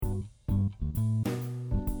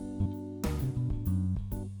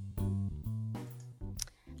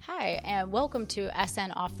Hi, and welcome to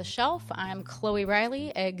SN Off the Shelf. I'm Chloe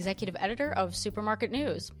Riley, Executive Editor of Supermarket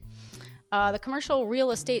News. The commercial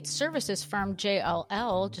real estate services firm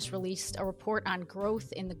JLL just released a report on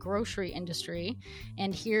growth in the grocery industry.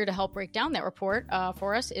 And here to help break down that report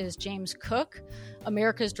for us is James Cook,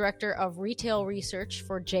 America's Director of Retail Research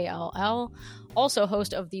for JLL, also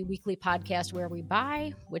host of the weekly podcast Where We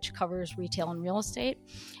Buy, which covers retail and real estate.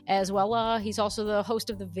 As well, he's also the host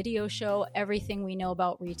of the video show Everything We Know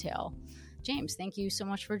About Retail. James, thank you so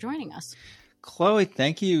much for joining us. Chloe,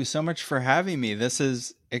 thank you so much for having me. This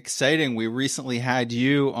is exciting. We recently had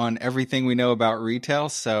you on Everything We Know About Retail,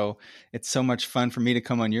 so it's so much fun for me to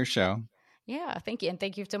come on your show. Yeah, thank you. And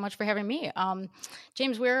thank you so much for having me.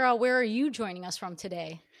 James, where are you joining us from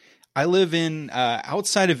today? I live in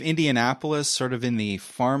outside of Indianapolis, sort of in the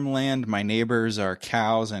farmland. My neighbors are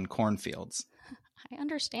cows and cornfields. I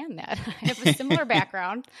understand that. I have a similar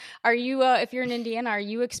background. Are you, if you're in Indiana, are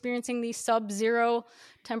you experiencing these sub-zero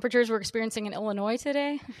temperatures we're experiencing in Illinois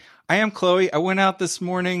today? I am, Chloe. I went out this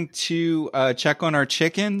morning to check on our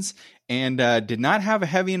chickens and did not have a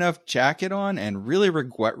heavy enough jacket on and really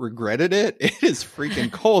regretted it. It is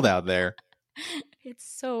freaking cold out there. It's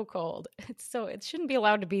so cold. It shouldn't be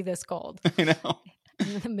allowed to be this cold. I know.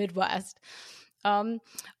 In the Midwest. All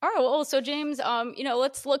right. Well, so James,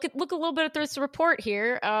 let's look a little bit at this report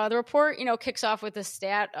here. The report, kicks off with a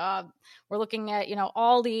stat. We're looking at,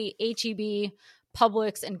 all the H-E-B,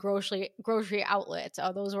 Publix, and grocery outlets.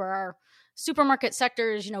 Those were our supermarket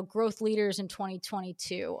sectors, growth leaders in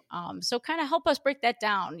 2022. So kind of help us break that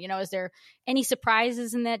down. Is there any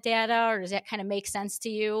surprises in that data, or does that kind of make sense to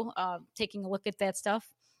you, taking a look at that stuff?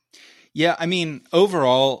 Yeah, I mean,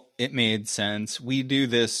 overall, it made sense. We do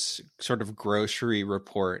this sort of grocery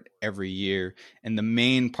report every year. And the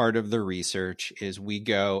main part of the research is we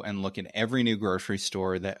go and look at every new grocery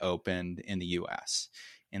store that opened in the U.S.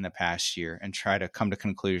 in the past year and try to come to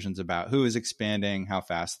conclusions about who is expanding, how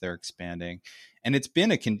fast they're expanding. And it's been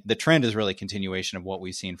the trend is really a continuation of what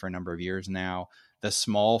we've seen for a number of years now. The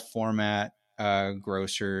small format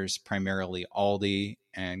grocers, primarily Aldi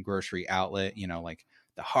and Grocery Outlet, like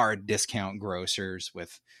the hard discount grocers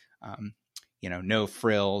with, no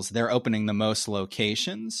frills. They're opening the most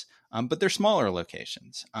locations, but they're smaller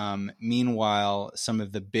locations. Meanwhile, some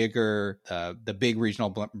of the bigger, the big regional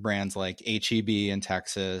brands like H-E-B in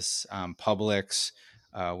Texas, Publix,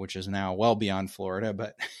 which is now well beyond Florida,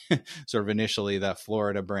 but sort of initially the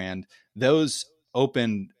Florida brand, those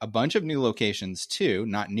opened a bunch of new locations too,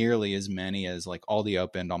 not nearly as many as like Aldi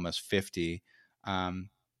opened, almost 50.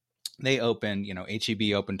 They opened,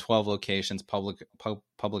 H-E-B opened 12 locations,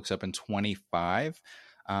 Publix opened 25.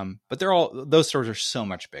 But those stores are so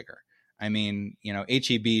much bigger. I mean,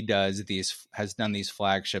 H-E-B has done these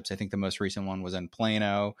flagships. I think the most recent one was in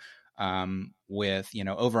Plano, with,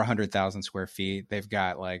 over 100,000 square feet. They've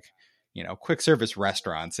got quick service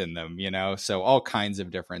restaurants in them, so all kinds of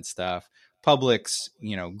different stuff. Publix,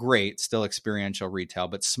 great, still experiential retail,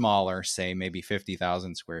 but smaller, say maybe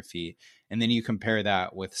 50,000 square feet. And then you compare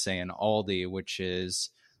that with, say, an Aldi, which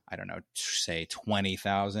is, say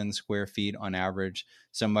 20,000 square feet on average.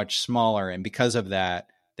 So much smaller. And because of that,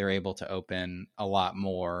 they're able to open a lot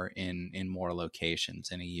more in more locations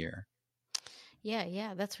in a year.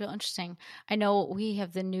 Yeah, that's real interesting. I know we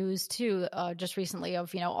have the news too, just recently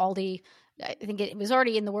of, Aldi. I think it was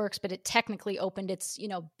already in the works, but it technically opened its,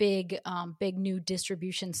 big new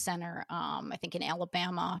distribution center. I think in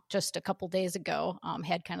Alabama just a couple days ago,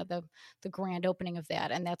 had kind of the grand opening of that.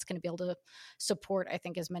 And that's going to be able to support, I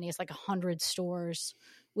think, as many as 100 stores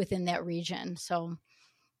within that region. So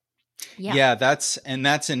yeah, that's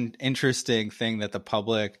an interesting thing that the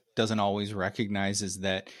public doesn't always recognize, is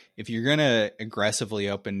that if you're going to aggressively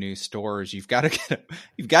open new stores, you've got to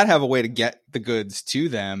have a way to get the goods to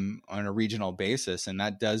them on a regional basis. And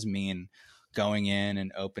that does mean going in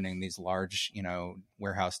and opening these large,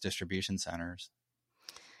 warehouse distribution centers.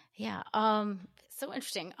 Yeah. So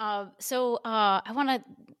interesting. I want to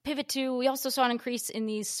pivot to, we also saw an increase in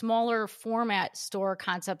these smaller format store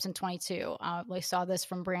concepts in 22. We saw this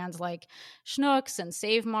from brands like Schnucks and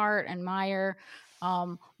Save Mart and Meijer.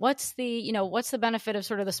 What's the benefit of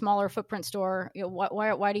sort of the smaller footprint store?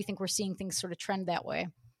 Why do you think we're seeing things sort of trend that way?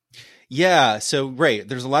 Yeah. So, right.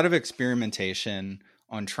 There's a lot of experimentation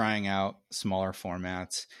on trying out smaller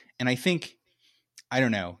formats. And I think, I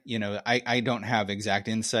don't know, I don't have exact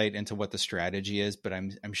insight into what the strategy is, but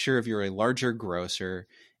I'm sure if you're a larger grocer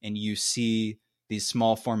and you see these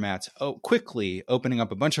small formats quickly opening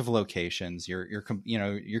up a bunch of locations, your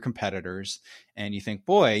competitors, and you think,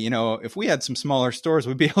 boy, if we had some smaller stores,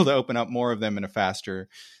 we'd be able to open up more of them in a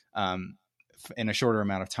shorter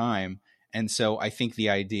amount of time. And so I think the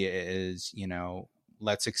idea is,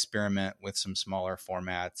 let's experiment with some smaller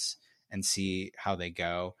formats and see how they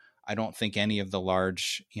go. I don't think any of the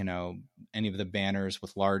any of the banners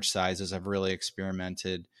with large sizes have really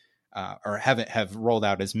experimented or have rolled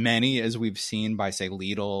out as many as we've seen by, say,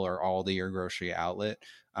 Lidl or Aldi or Grocery Outlet.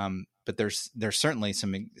 But there's certainly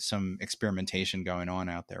some experimentation going on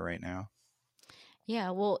out there right now.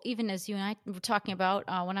 Yeah, well, even as you and I were talking about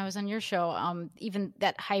when I was on your show, even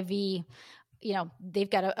that Hy-Vee, they've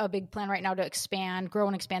got a big plan right now to grow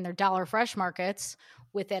and expand their Dollar Fresh markets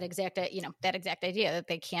with that exact idea that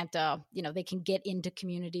they can't, they can get into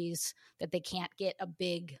communities that they can't get a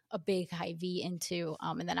big Hy-Vee into,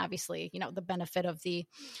 and then obviously, the benefit of the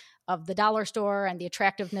dollar store and the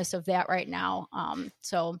attractiveness of that right now.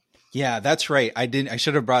 Yeah, that's right. I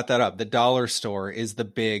should have brought that up. The dollar store is the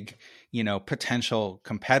big, potential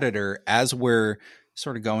competitor as we're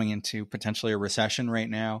sort of going into potentially a recession right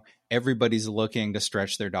now. Everybody's looking to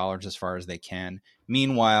stretch their dollars as far as they can.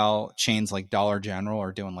 Meanwhile, chains like Dollar General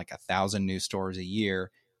are doing like 1,000 new stores a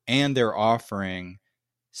year, and they're offering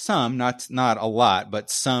some, not a lot, but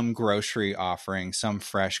some grocery offering, some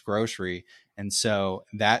fresh grocery. And so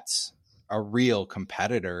that's a real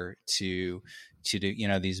competitor to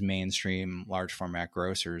do, these mainstream large format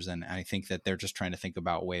grocers. And I think that they're just trying to think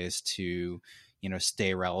about ways to,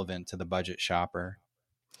 stay relevant to the budget shopper.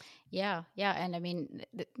 Yeah. And I mean,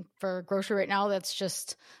 for grocery right now,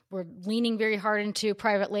 we're leaning very hard into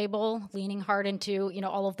private label, leaning hard into,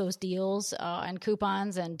 all of those deals and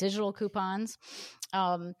coupons and digital coupons.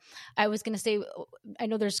 I was going to say, I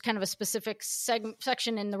know there's kind of a specific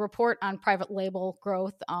section in the report on private label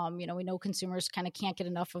growth. We know consumers kind of can't get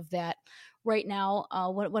enough of that right now.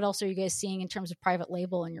 What else are you guys seeing in terms of private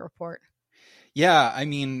label in your report? Yeah, I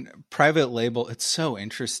mean, private label, it's so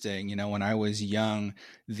interesting. When I was young,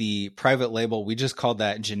 the private label, we just called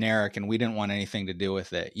that generic and we didn't want anything to do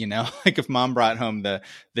with it. Like if mom brought home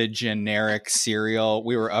the generic cereal,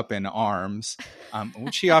 we were up in arms,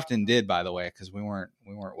 which she often did, by the way, because we weren't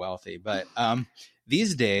wealthy. But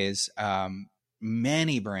these days,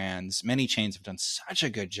 many brands, many chains have done such a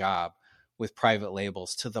good job with private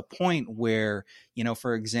labels to the point where,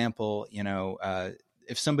 for example,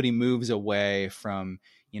 if somebody moves away from,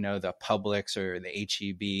 the Publix or the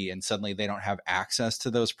HEB and suddenly they don't have access to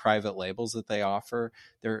those private labels that they offer,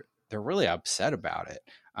 they're really upset about it.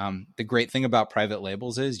 The great thing about private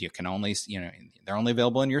labels is you can only, they're only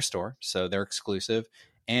available in your store, so they're exclusive.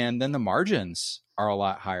 And then the margins are a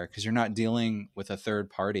lot higher because you're not dealing with a third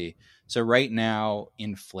party. So right now,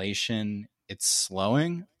 inflation, it's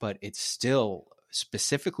slowing, but it's still,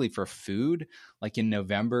 specifically for food, like in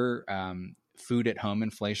November, food at home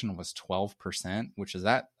inflation was 12%, which is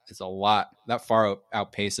a lot. That far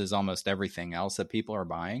outpaces almost everything else that people are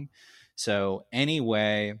buying. So any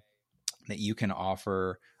way that you can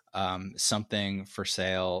offer something for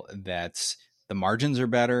sale that's the margins are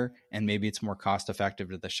better and maybe it's more cost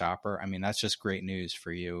effective to the shopper, I mean, that's just great news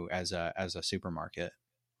for you as a supermarket.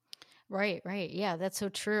 Right. Yeah, that's so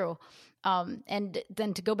true. And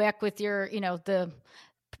then to go back with your, the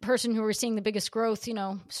person who we're seeing the biggest growth,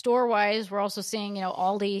 store wise, we're also seeing,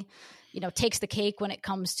 Aldi, takes the cake when it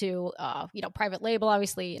comes to, private label.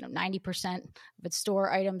 Obviously, 90% of its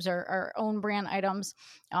store items are own brand items.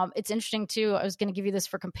 It's interesting too. I was going to give you this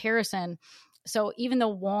for comparison. So even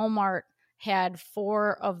though Walmart had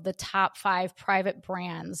 4 of the top 5 private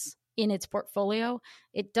brands in its portfolio,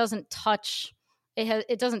 it doesn't touch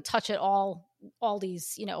at all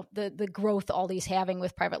Aldi's, the growth Aldi's having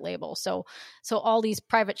with private label. So Aldi's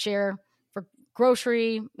private share for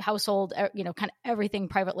grocery, household, kind of everything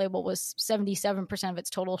private label was 77% of its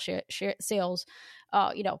total share sales.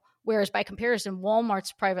 Whereas by comparison,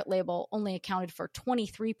 Walmart's private label only accounted for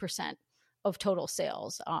 23% of total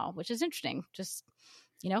sales, which is interesting. Just,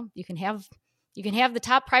 you can have the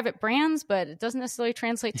top private brands, but it doesn't necessarily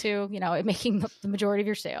translate to, it making the majority of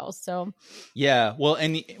your sales. So, yeah. Well,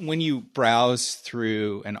 and when you browse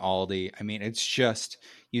through an Aldi, I mean, it's just,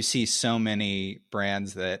 you see so many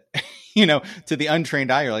brands that, to the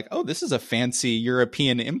untrained eye, you're like, oh, this is a fancy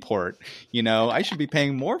European import. I should be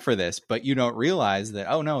paying more for this, but you don't realize that,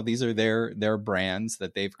 oh no, these are their brands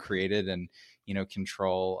that they've created and,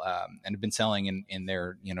 control and have been selling in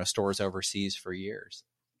their, stores overseas for years.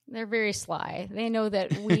 They're very sly. They know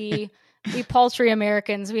that we paltry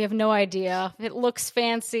Americans, we have no idea. If it looks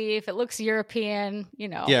fancy, if it looks European,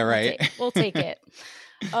 Yeah, right. We'll take it.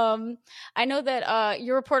 I know that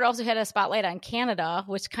your report also had a spotlight on Canada,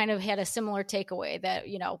 which kind of had a similar takeaway that,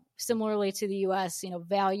 similarly to the U.S.,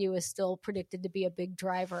 value is still predicted to be a big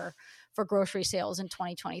driver for grocery sales in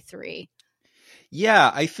 2023.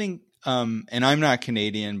 Yeah, I think and I'm not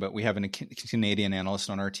Canadian, but we have a Canadian analyst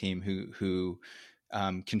on our team who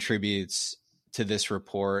contributes to this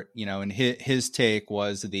report. And his take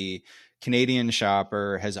was the Canadian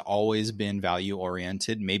shopper has always been value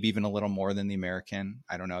oriented, maybe even a little more than the American.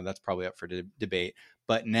 I don't know. That's probably up for debate.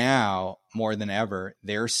 But now, more than ever,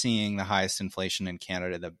 they're seeing the highest inflation in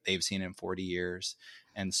Canada that they've seen in 40 years.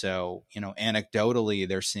 And so, anecdotally,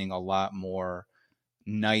 they're seeing a lot more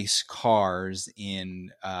nice cars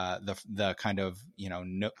in the kind of,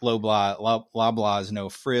 Loblaws, No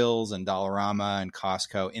Frills, and Dollarama and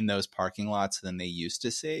Costco in those parking lots than they used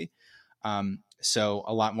to see. So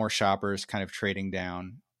a lot more shoppers kind of trading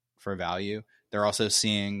down for value. They're also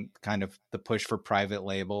seeing kind of the push for private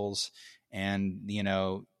labels and,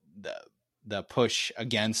 the push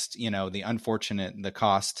against, the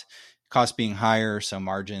cost being higher. So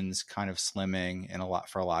margins kind of slimming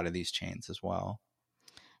for a lot of these chains as well.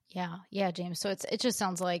 Yeah, James. So it just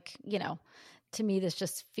sounds like, to me, this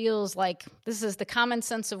just feels like this is the common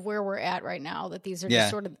sense of where we're at right now, that these are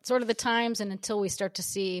just sort of the times. And until we start to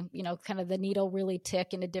see, kind of the needle really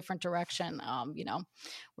tick in a different direction,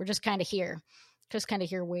 we're just kind of here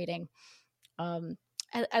waiting.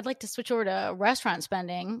 I'd like to switch over to restaurant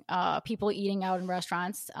spending, people eating out in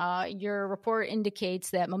restaurants. Your report indicates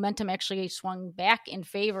that momentum actually swung back in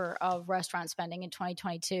favor of restaurant spending in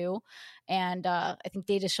 2022. And I think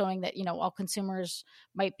data showing that, while consumers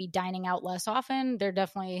might be dining out less often, they're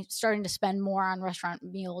definitely starting to spend more on restaurant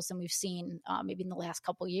meals than we've seen maybe in the last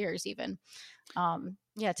couple of years even.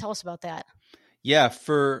 Tell us about that. Yeah,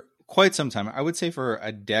 for quite some time, I would say for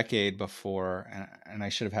a decade before, and I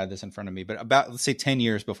should have had this in front of me, but about, let's say 10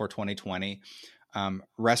 years before 2020,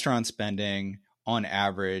 restaurant spending on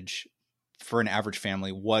average for an average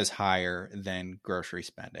family was higher than grocery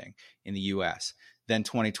spending in the US. Then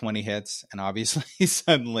 2020 hits, and obviously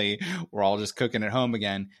suddenly we're all just cooking at home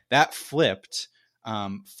again. That flipped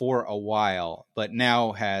for a while, but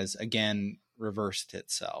now has again reversed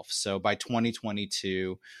itself. So by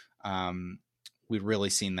 2022, we've really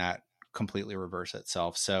seen that completely reverse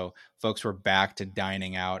itself. So folks were back to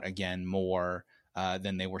dining out again more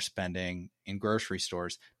than they were spending in grocery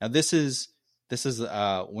stores. Now, this is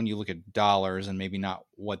when you look at dollars and maybe not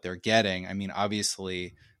what they're getting. I mean,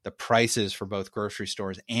 obviously, the prices for both grocery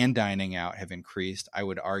stores and dining out have increased. I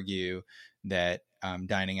would argue that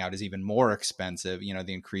dining out is even more expensive.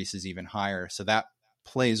 The increase is even higher. So that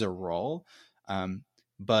plays a role.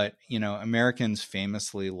 But, Americans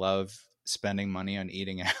famously love spending money on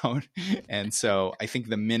eating out. And so I think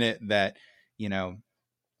the minute that, in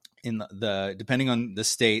the depending on the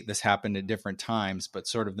state, this happened at different times, but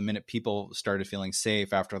sort of the minute people started feeling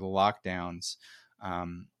safe after the lockdowns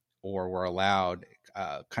or were allowed,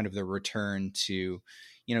 kind of the return to,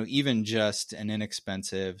 even just an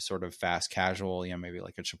inexpensive sort of fast casual, maybe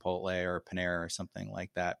like a Chipotle or a Panera or something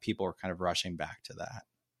like that, people were kind of rushing back to that.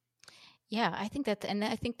 Yeah, I think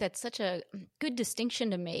that's such a good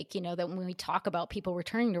distinction to make, that when we talk about people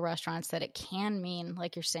returning to restaurants, that it can mean,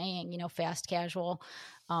 like you're saying, fast casual.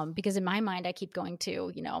 Because in my mind, I keep going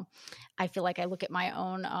to, I feel like I look at my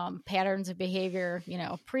own patterns of behavior,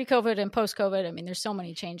 pre-COVID and post-COVID. I mean, there's so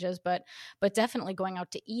many changes, but definitely going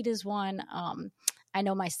out to eat is one. I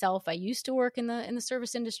know myself, I used to work in the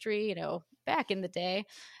service industry, back in the day.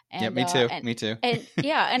 And, yeah, me too. Me too. And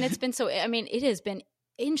yeah, and it's been it has been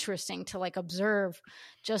interesting to observe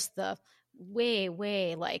just the way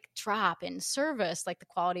drop in service, the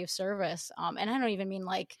quality of service. And I don't even mean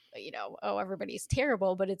everybody's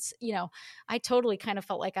terrible, but it's, I totally kind of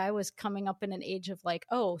felt like I was coming up in an age of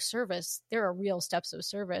service. There are real steps of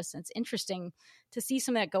service. And it's interesting to see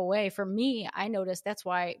some of that go away. For me, I noticed that's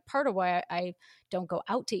part of why I don't go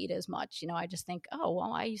out to eat as much. I just think, oh,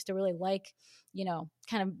 well, I used to really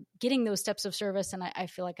kind of getting those steps of service. And I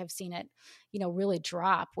feel like I've seen it, really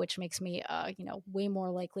drop, which makes me, way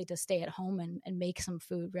more likely to stay at home and make some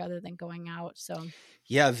food rather than going out. So,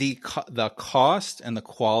 yeah, the cost and the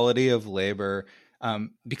quality of labor,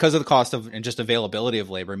 because of the cost of and just availability of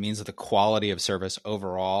labor, means that the quality of service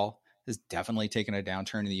overall has definitely taken a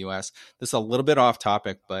downturn in the U.S. This is a little bit off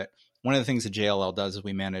topic, but one of the things that JLL does is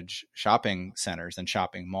we manage shopping centers and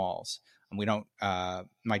shopping malls. And we don't,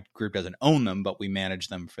 my group doesn't own them, but we manage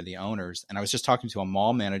them for the owners. And I was just talking to a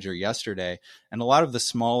mall manager yesterday, and a lot of the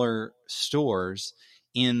smaller stores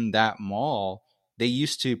in that mall, they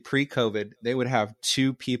used to, pre-COVID, they would have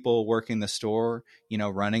 2 people working the store,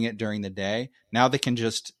 running it during the day. Now they can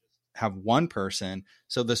just have 1 person.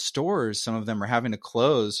 So the stores, some of them are having to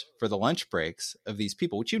close for the lunch breaks of these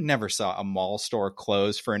people, which you never saw a mall store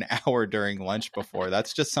close for an hour during lunch before.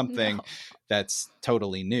 That's just something that's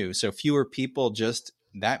totally new. So fewer people,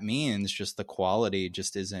 that means just the quality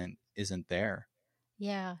just isn't isn't there.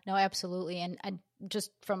 Yeah, no, absolutely. And just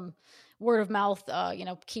from word of mouth,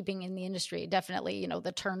 keeping in the industry, definitely,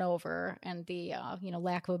 the turnover and the,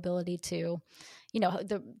 lack of ability to,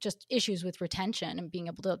 the just issues with retention and being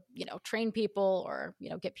able to, train people or,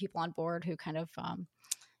 get people on board who kind of,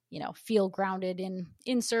 feel grounded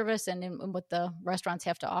in service and in what the restaurants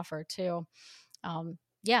have to offer too.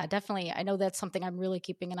 Yeah, definitely. I know that's something I'm really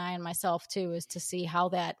keeping an eye on myself too, is to see how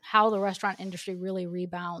the restaurant industry really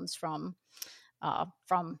rebounds from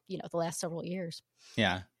the last several years.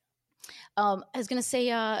 Yeah. I was going to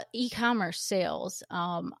say e-commerce sales.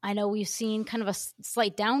 I know we've seen kind of a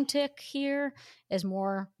slight downtick here as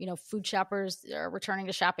more, food shoppers are returning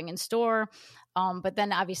to shopping in store. But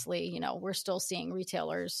then obviously, we're still seeing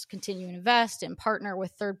retailers continue to invest and partner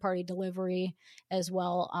with third-party delivery as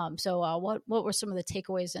well. So what were some of the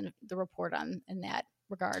takeaways in the report in that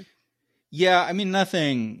regard? Yeah, I mean,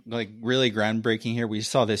 nothing like really groundbreaking here. We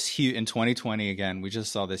saw this huge in 2020 again. We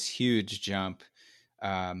just saw this huge jump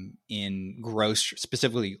in grocery,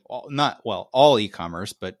 specifically all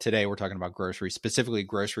e-commerce, but today we're talking about grocery, specifically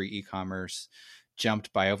grocery e-commerce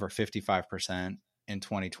jumped by over 55% in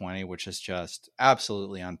 2020, which is just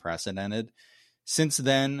absolutely unprecedented. Since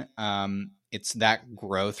then, it's that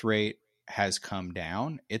growth rate has come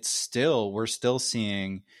down. We're still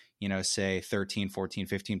seeing, say 13, 14,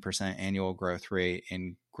 15% annual growth rate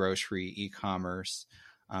in grocery e-commerce.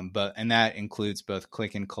 And that includes both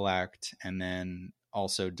click and collect and then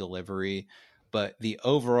also delivery. But the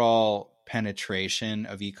overall penetration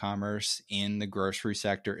of e-commerce in the grocery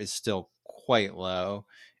sector is still quite low.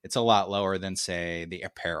 It's a lot lower than, say, the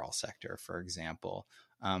apparel sector, for example.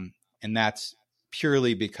 And that's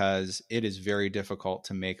purely because it is very difficult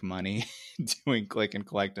to make money doing click and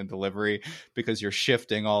collect and delivery, because you're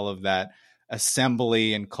shifting all of that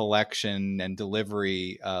assembly and collection and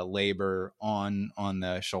delivery labor on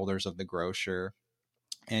the shoulders of the grocer.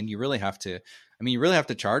 And you really have to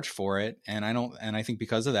charge for it. And I think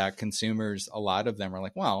because of that, consumers, a lot of them are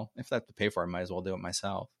like, well, if I have to pay for it, I might as well do it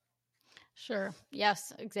myself. Sure.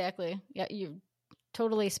 Yes, exactly. Yeah, you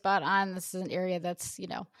totally spot on. This is an area that's,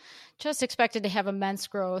 just expected to have immense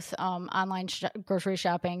growth, online grocery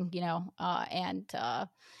shopping,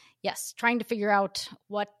 yes, trying to figure out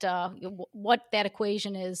what that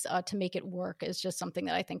equation is to make it work is just something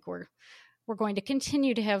that I think we're going to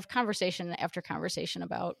continue to have conversation after conversation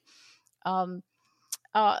about.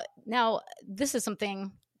 Now, this is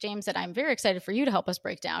something, James, that I'm very excited for you to help us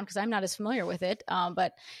break down because I'm not as familiar with it.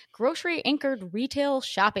 But grocery anchored retail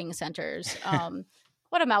shopping centers.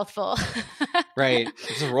 What a mouthful. Right. It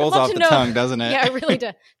just rolls off the tongue, doesn't it? Yeah, really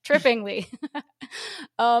trippingly.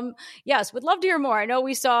 Yes, would love to hear more. I know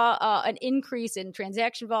we saw an increase in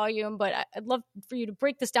transaction volume, but I'd love for you to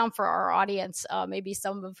break this down for our audience, maybe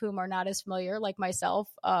some of whom are not as familiar, like myself,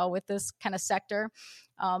 with this kind of sector.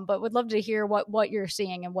 But would love to hear what you're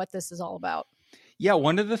seeing and what this is all about. Yeah,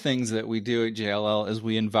 one of the things that we do at JLL is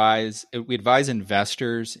we advise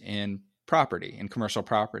investors in property, in commercial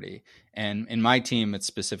property. And in my team, it's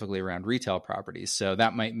specifically around retail properties. So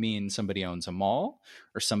that might mean somebody owns a mall,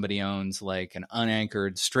 or somebody owns like an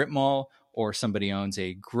unanchored strip mall, or somebody owns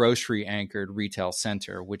a grocery anchored retail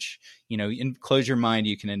center, which, close your mind,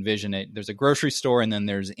 you can envision it. There's a grocery store and then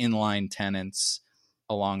there's inline tenants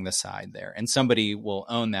along the side there. And somebody will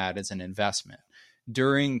own that as an investment.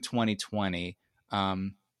 During 2020,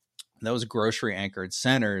 those grocery anchored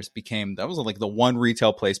centers that was like the one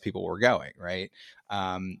retail place people were going, right?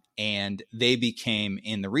 And they became,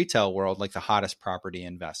 in the retail world, like the hottest property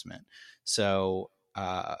investment. So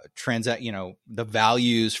the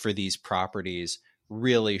values for these properties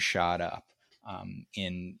really shot up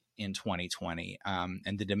in 2020,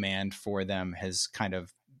 and the demand for them has kind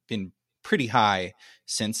of been pretty high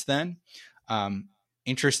since then.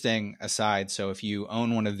 Interesting aside, so if you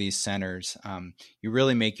own one of these centers, you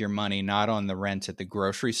really make your money not on the rent at the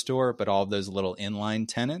grocery store, but all of those little inline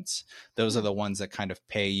tenants. Those are the ones that kind of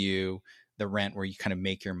pay you the rent, where you kind of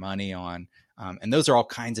make your money on. And those are all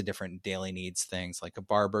kinds of different daily needs things, like a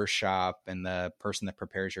barber shop and the person that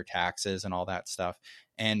prepares your taxes and all that stuff.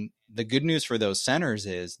 And the good news for those centers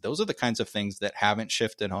is those are the kinds of things that haven't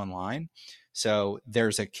shifted online. So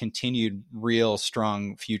there's a continued real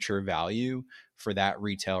strong future value for that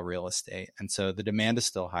retail real estate. And so the demand is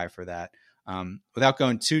still high for that. Without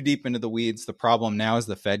going too deep into the weeds, the problem now is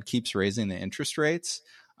the Fed keeps raising the interest rates,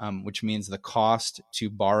 which means the cost to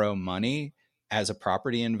borrow money as a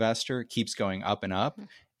property investor keeps going up and up.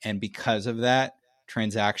 And because of that,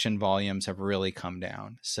 transaction volumes have really come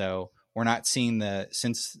down. So we're not seeing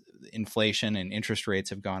since inflation and interest rates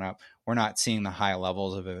have gone up, we're not seeing the high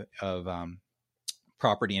levels of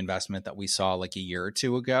property investment that we saw like a year or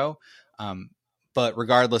two ago. But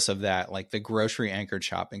regardless of that, like the grocery anchored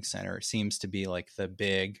shopping center seems to be like the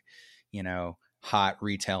big, hot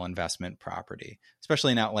retail investment property,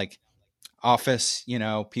 especially now, like office,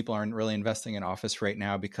 people aren't really investing in office right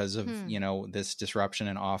now because of, this disruption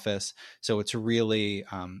in office. So it's really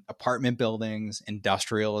apartment buildings,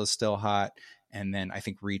 industrial is still hot. And then I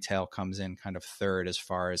think retail comes in kind of third as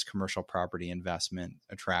far as commercial property investment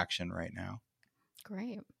attraction right now.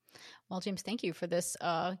 Great. Well, James, thank you for this,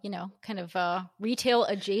 kind of retail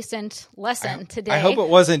adjacent lesson today. I hope it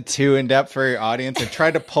wasn't too in depth for your audience. I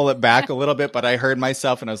tried to pull it back a little bit, but I heard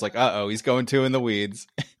myself and I was like, he's going too in the weeds.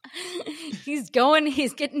 He's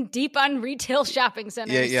getting deep on retail shopping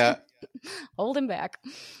centers. Yeah. Hold him back.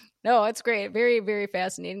 No, it's great. Very, very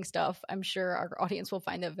fascinating stuff. I'm sure our audience will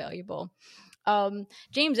find that valuable.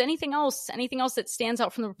 James, anything else that stands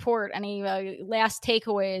out from the report? Any last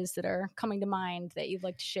takeaways that are coming to mind that you'd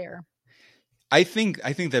like to share? I think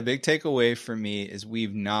the big takeaway for me is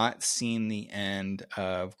we've not seen the end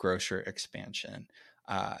of grocer expansion.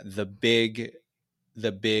 The big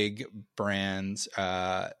brands,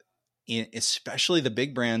 especially the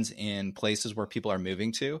big brands in places where people are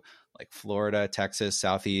moving to, like Florida, Texas,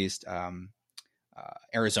 Southeast,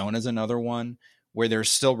 Arizona is another one where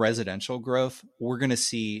there's still residential growth. We're going to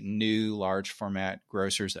see new large format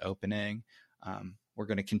grocers opening. We're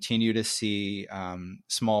going to continue to see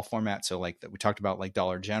small formats. So like that we talked about, like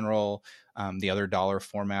Dollar General, the other dollar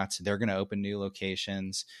formats, they're going to open new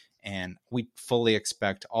locations. And we fully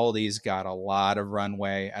expect all these got a lot of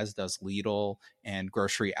runway, as does Lidl and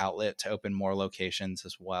Grocery Outlet, to open more locations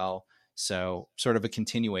as well. So sort of a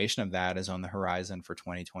continuation of that is on the horizon for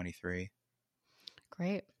 2023.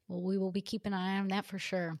 Great. Well, we will be keeping an eye on that for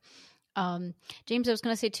sure. James, I was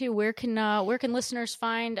going to say too, where can listeners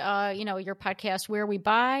find, your podcast, Where We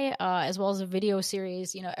Buy, as well as a video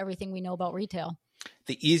series, everything we know about retail?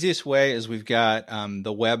 The easiest way is we've got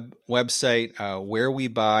the website,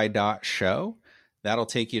 wherewebuy.show. That'll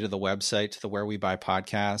take you to the website, to the Where We Buy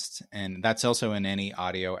podcast. And that's also in any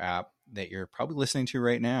audio app that you're probably listening to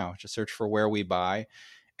right now. Just search for Where We Buy.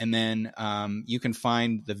 And then you can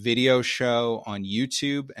find the video show on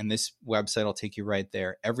YouTube, and this website will take you right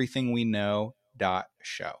there.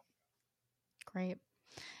 Everythingweknow.show. Great.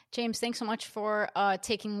 James, thanks so much for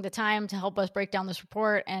taking the time to help us break down this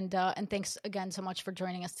report. And thanks again so much for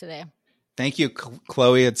joining us today. Thank you,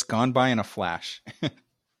 Chloe. It's gone by in a flash.